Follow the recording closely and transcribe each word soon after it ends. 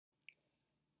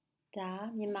ဒါ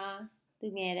မြန်မာသူ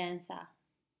ငယ်တန်းစာ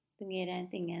သူငယ်တန်း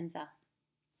သင်ခန်းစာ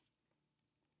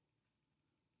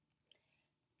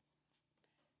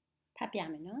ဖတ်ပြ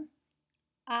မယ်နော်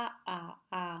အာအာ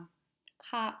အာခ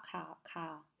ခခ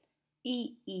အီ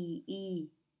အီအီ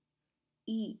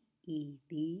အီအီ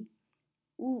ဒီ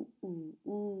ဥဥ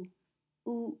ဥဥ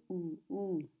ဥဥ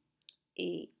အေ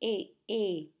အေအေ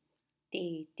တေ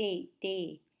တေတေ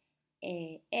အဲ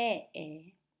အဲအဲ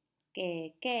ကဲ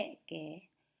ကဲကဲ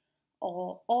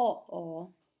အော်အော်အော်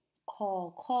ခေါ်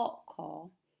ခေါ်ခေါ်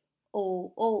အို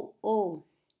အိုအို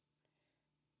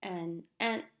အန်အ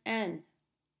န်အန်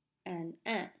အန်အ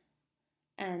န်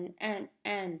အန်အန်အ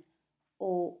န်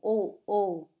အိုအို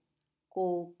အို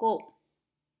ကိုကို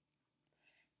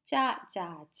ကြကြ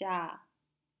ကြ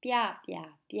ပြပြ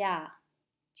ပြ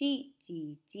ကြည့်ကြ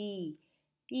ည့်ကြည့်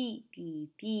ပြည့်ပြည့်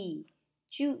ပြည့်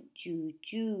ကျူကျူ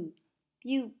ကျူ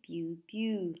ပြူပြူပြူ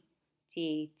ကြေ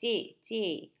ကြေကြေ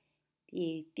ပြေ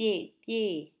ပြေပြေ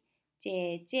ကျဲ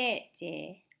ကျဲကျဲ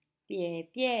ပြဲ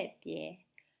ပြဲပြဲ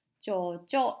ကြော်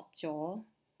ကြော့ကြော်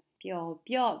ပျော်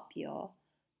ပျော့ပျော်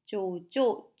ကြို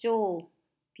ကြိုကြို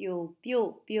ပြိုပြို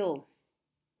ပြို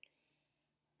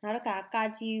နောက်တစ်ခါကာ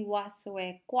ကြီးဝါဆွဲ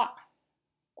ကွ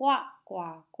ကွကွ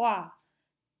ကွ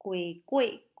ကွေကွေ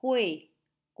ကွေ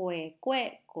ကွယ်ကွယ်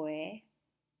ကွယ်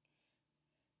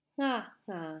ငှ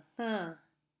ငှငှ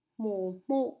မို့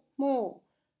မို့မို့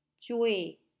ကျွေ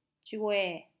ကျွဲ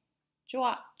ကြွ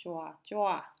ကြွကြွ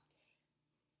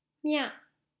မြ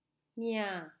မြ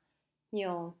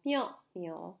မျောမျော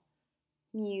မျော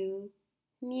မြူ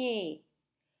မြေ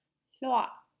လွှ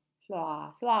လွှ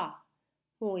လွှ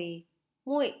မွေ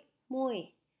မွေမွေ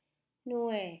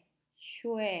နှွဲ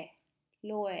ရွှဲ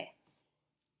လွဲ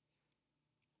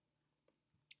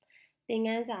သင်ခ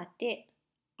န်းစာ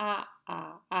1အာအာ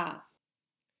အာ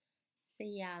ဆ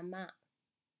ရာမ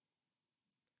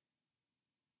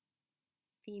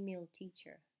female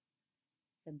teacher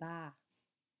စပါး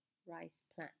rice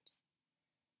plant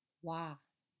ဝါ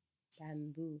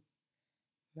bamboo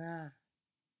ငါ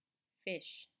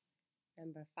fish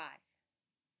number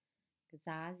 5က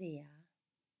စားစရာ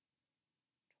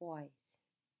toys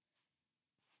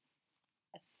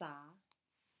အစာ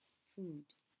food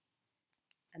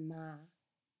အမာ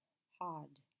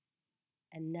hard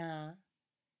အနာ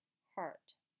hurt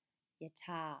ယ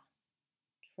ထာ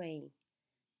train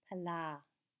ဖလား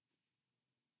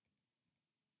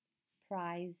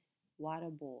prize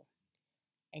water bowl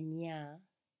အညာ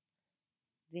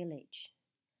village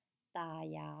သာ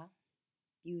ယာ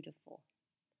beautiful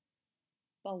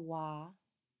ပဝါ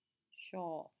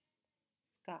shawl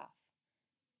scarf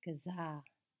ကစား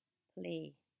play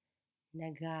န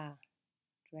ဂါ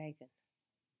dragon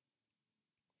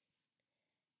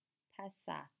ဖတ်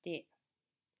စာ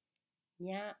1ည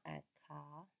အခါ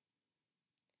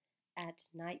at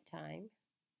night time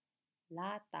လ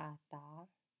တာတာ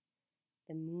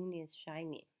the moon is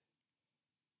shining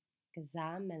က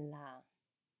စားမလား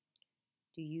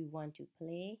do you want to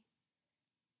play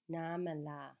နားမ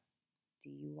လား do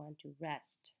you want to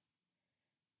rest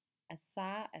အ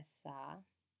စားအစာ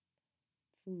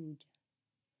food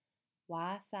ဝါ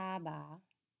စားပါ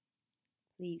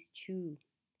please chew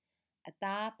အ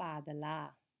သားပါသလား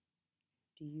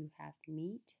do you have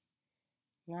meat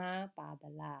ငါးပါသ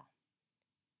လား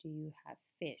do you have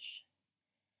fish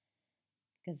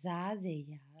ကစားစ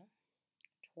ရာ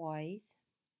toys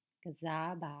က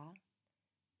စားပါ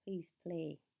please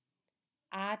play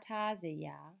အားထားစ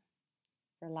ရာ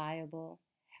reliable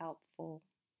helpful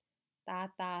သား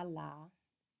သားလာ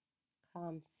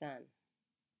calm son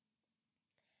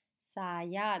စာ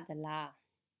ရသလား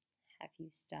have you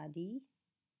studied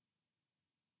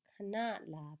ခဏ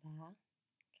လာပါ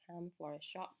come for a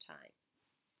short time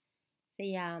ဆ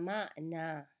ရာမအနာ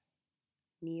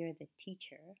near the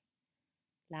teacher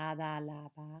လာပါလာ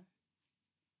ပါ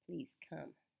please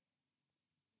come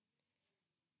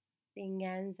သင်ခ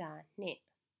န်းစာ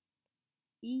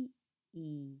2အီ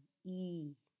အီအီ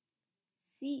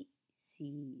စီ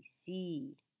စီစီ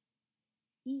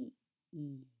အီအီ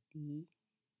ဒီ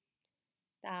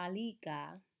တာလိကာ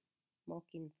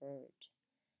mockingbird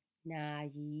နာ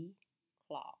ရီ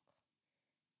clock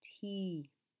tea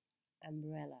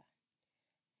umbrella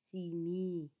စီမီ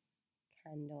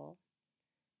candle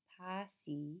ဖား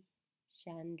စီ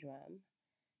shandrum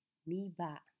မိဘ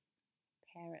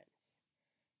parents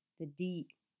the deep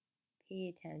pay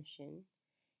attention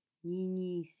ညီ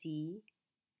ညီစီ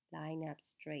line up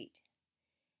straight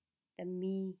သ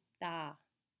မီးသား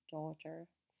daughter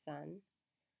son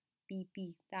ပီပီ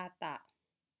တာတာ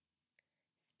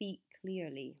speak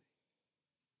clearly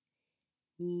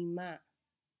ညီမ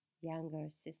younger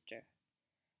sister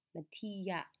မထီ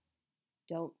ရ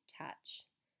don't touch.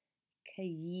 ခ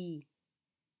ရီး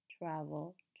travel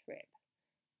trip.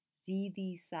 ဇီး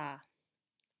သီးစား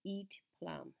eat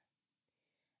plum.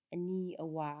 အနီအ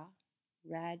ဝါ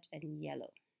red and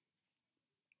yellow.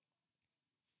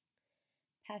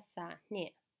 ဖက်စာနှ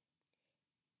စ်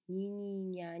ညီညီ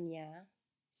ညာညာ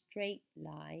straight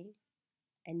line.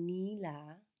 အနီးလာ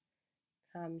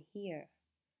come here.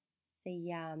 ဆ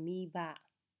ရာမိဘ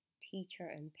teacher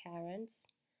and parents.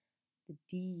 သ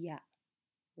တိရ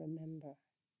remember.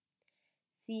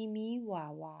 စီမီဝါ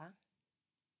ဝါ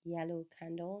yellow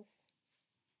candles.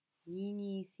 ညီ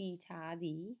ညီစီထားသ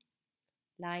ည်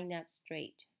line up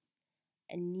straight.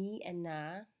 အနီးအ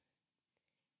နား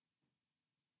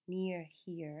near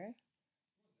here.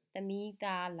 သမီး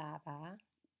သားလာပါ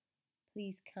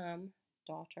please come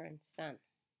daughter and son.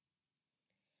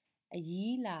 အ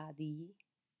ရီးလာသည်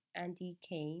auntie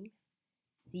came.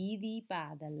 ဇီးသီးပါ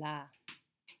သလား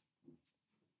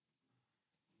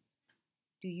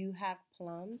do you have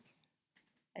plums?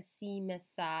 အစီမ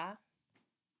စား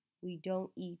we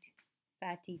don't eat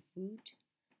fatty fruit.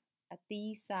 အ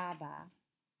သီးစားပါ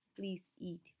please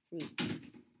eat fruit.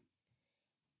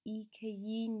 ဤခ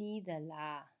ရီးနီးသ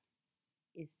လား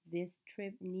is this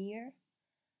trip near?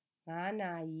 5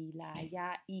 နာရီလာရ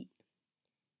၏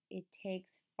 it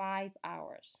takes 5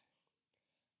 hours.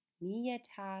 မီးရ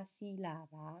ထားစီးလာ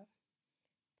ပါ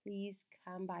please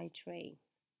come by train.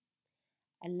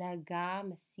 အလကား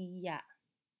မစီးရ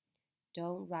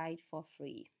don't ride for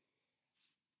free.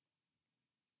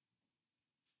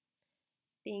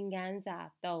 သင်ခန်းစာ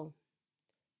3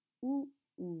 ဥ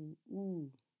ဥဥ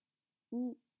ဥ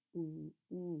ဥ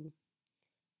ဥ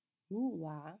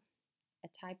Muwa, a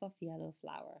type of yellow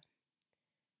flower.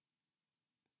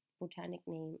 Botanic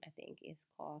name, I think, is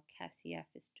called Cassia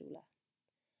fistula.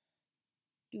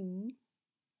 Du,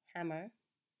 hammer.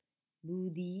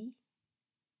 Budi,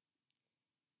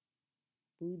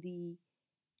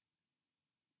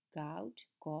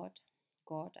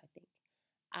 goat, I think.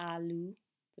 Alu,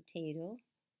 potato.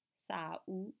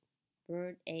 Sa'u,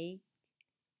 bird egg.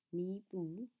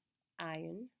 Nipu,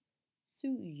 iron.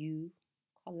 Su'yu,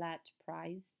 collect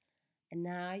prize.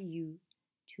 Anayu,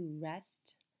 to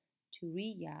rest.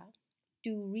 Turiya,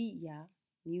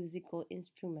 musical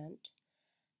instrument.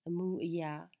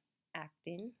 Amuya,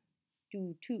 acting.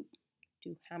 Tutu, to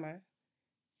hammer.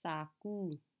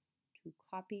 Saku, to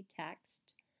copy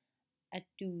text.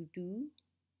 Atutu,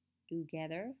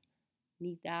 together.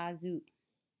 Midazu,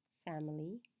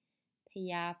 family.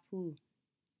 Payapu,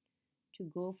 to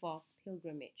go for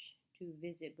pilgrimage, to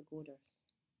visit pagodas.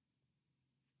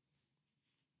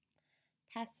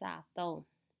 Pasato,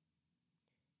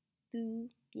 tu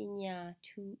pinya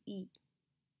to eat.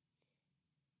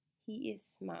 He is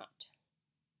smart.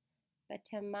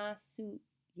 Batamasu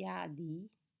yadi,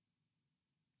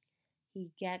 he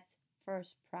gets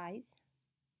first prize.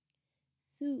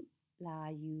 Su la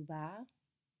yuba,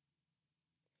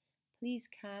 please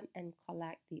come and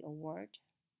collect the award.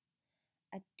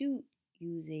 Atu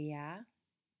yuzeya,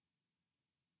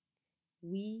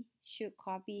 we should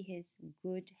copy his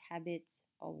good habits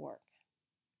or work.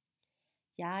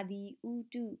 Yadi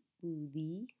utu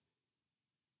budi,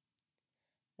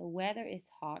 the weather is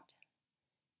hot.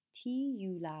 Ti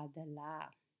yula dala,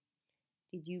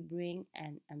 did you bring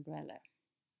an umbrella?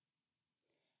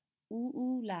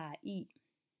 La e,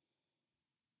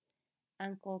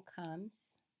 uncle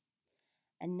comes.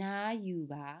 Ana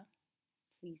yuba,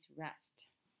 please rest.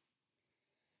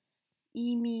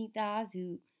 Imi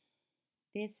dazu,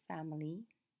 this family.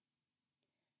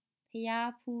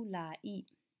 Payapu la e,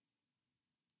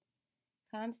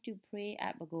 comes to pray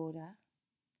at pagoda.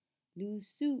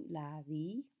 Lusu la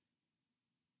di,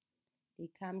 they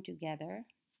come together.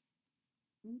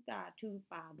 Utatu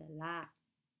pa the la,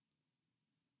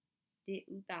 did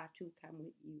Utatu come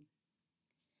with you?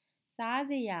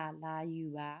 Sazaya la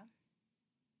yuba,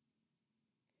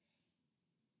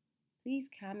 please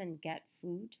come and get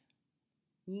food.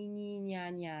 Ni ni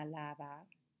nya nya laba,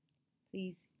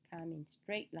 please come in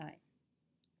straight line.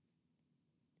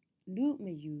 Loot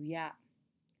mayuya,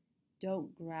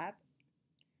 don't grab.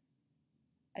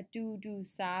 Atudu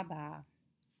saba,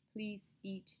 please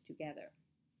eat together.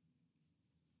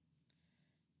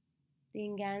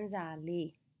 Tinganza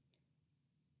le,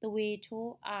 the way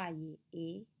to aye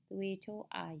a, the way to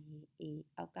aye a,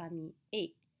 alkami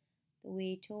a, the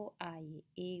way to aye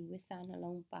a, wisan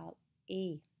along pao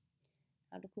a.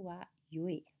 Adukuwa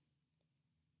yue.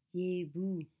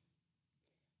 Yebu,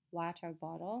 water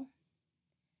bottle.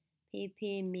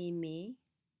 Pepe meme,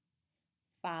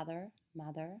 father,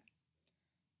 mother.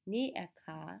 Ne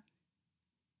aka,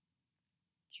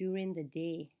 during the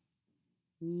day.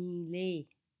 Ni le,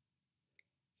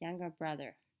 younger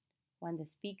brother, when the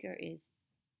speaker is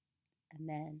a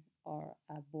man or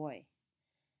a boy.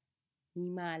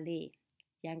 Nimale,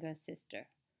 younger sister.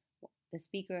 The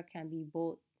speaker can be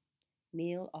both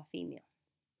male or female.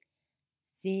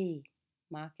 Ze,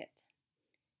 market.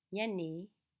 Nyane,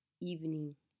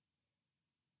 evening.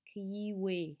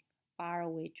 Kiyiwe,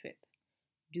 faraway trip.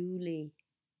 Dule,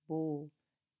 bowl.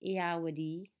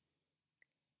 Ayawadi,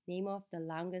 name of the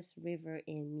longest river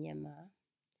in Myanmar.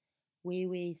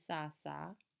 Wewe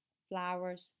Sasa,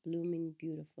 flowers blooming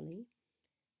beautifully.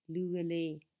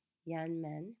 Lugale, young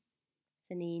man.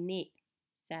 Sanene,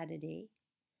 Saturday.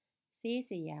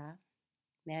 Sesaya,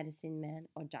 medicine man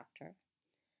or doctor.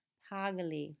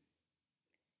 Pagale,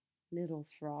 little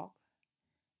frog.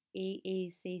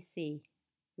 AACC,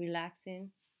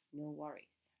 relaxing, no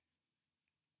worries.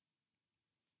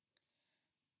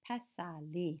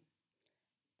 Pasale,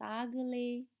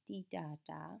 Tagale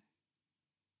Didata.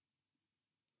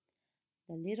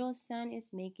 The little son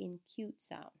is making cute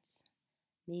sounds.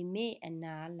 Meme and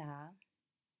Nala.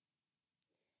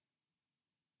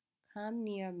 Come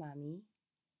near, mommy.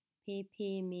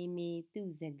 Pepe meme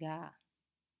tuzaga.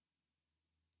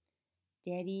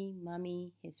 Daddy,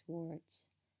 mommy, his words.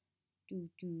 Do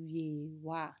ye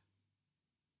wa.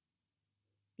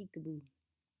 Peekaboo.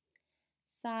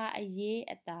 Sa aye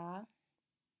ata.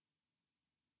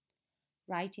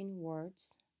 Writing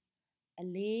words.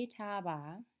 Ale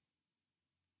taba.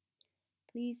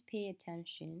 Please pay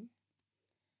attention.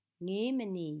 Nge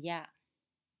mani ya.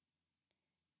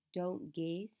 Don't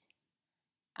gaze.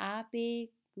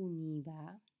 Ape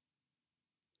kuniba.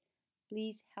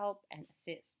 Please help and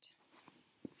assist.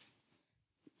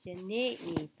 Jene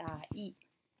ni ta i.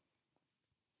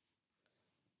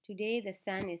 Today the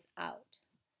sun is out.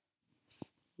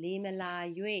 Lemala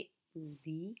yue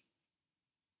udi.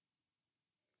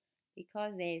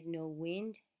 Because there is no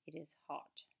wind, it is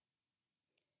hot.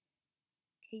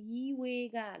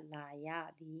 Kayiwe ga la ya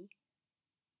di.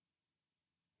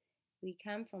 We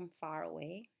come from far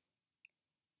away.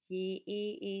 Ye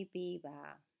e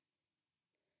beba.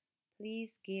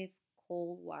 Please give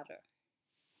cold water.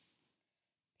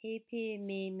 Pepe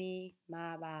meme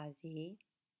mabaze.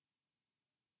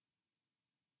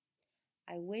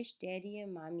 I wish daddy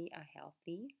and mommy are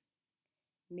healthy.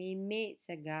 Meme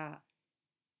saga.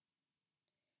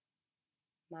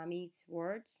 Mommy's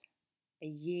words.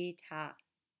 Ye ta.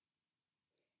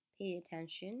 Pay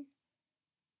attention.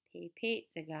 Pepe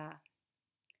saga.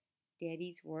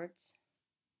 Daddy's words.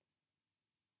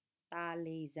 Ta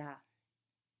leza.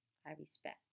 I respect.